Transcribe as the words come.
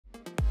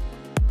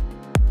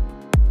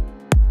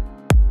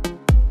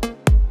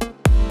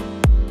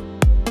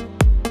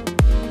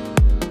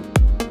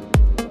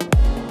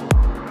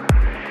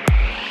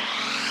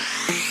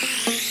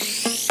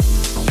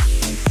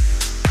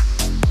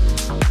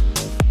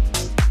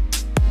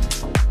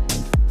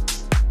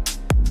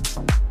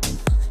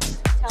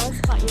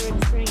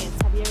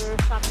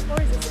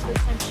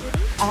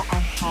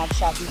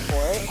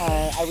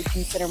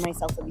consider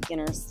myself a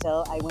beginner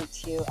still. I went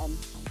to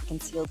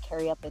concealed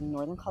carry up in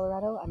northern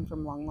Colorado. I'm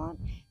from Longmont,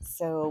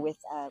 so with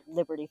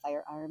Liberty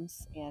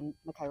Firearms and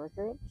McIver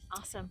Group.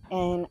 Awesome.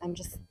 And I'm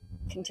just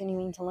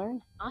continuing to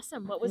learn.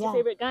 Awesome. What was your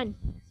favorite gun?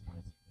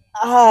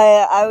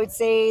 I would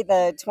say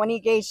the 20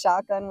 gauge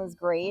shotgun was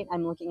great.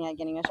 I'm looking at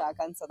getting a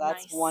shotgun, so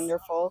that's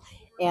wonderful.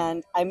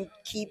 And I'm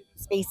keep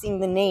spacing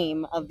the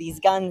name of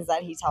these guns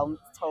that he told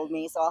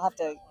me, so I'll have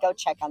to go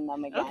check on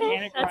them again.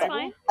 Okay, that's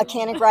fine. A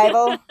Canik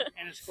Rival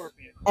and a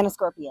Scorpion. And a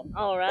Scorpion.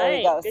 All right. There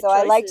you go. Good so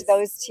choices. I liked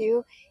those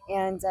two,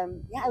 and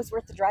yeah, it was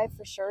worth the drive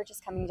for sure.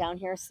 Just coming down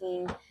here,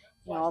 seeing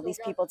all these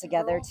people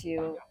together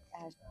to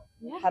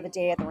have a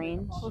day at the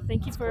range. Well,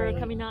 thank you for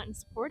coming out and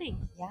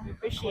supporting. Yeah, we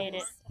appreciate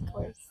it. Of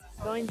course.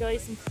 Go enjoy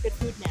some good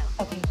food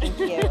now. Okay, thank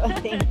you.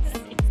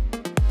 Thanks.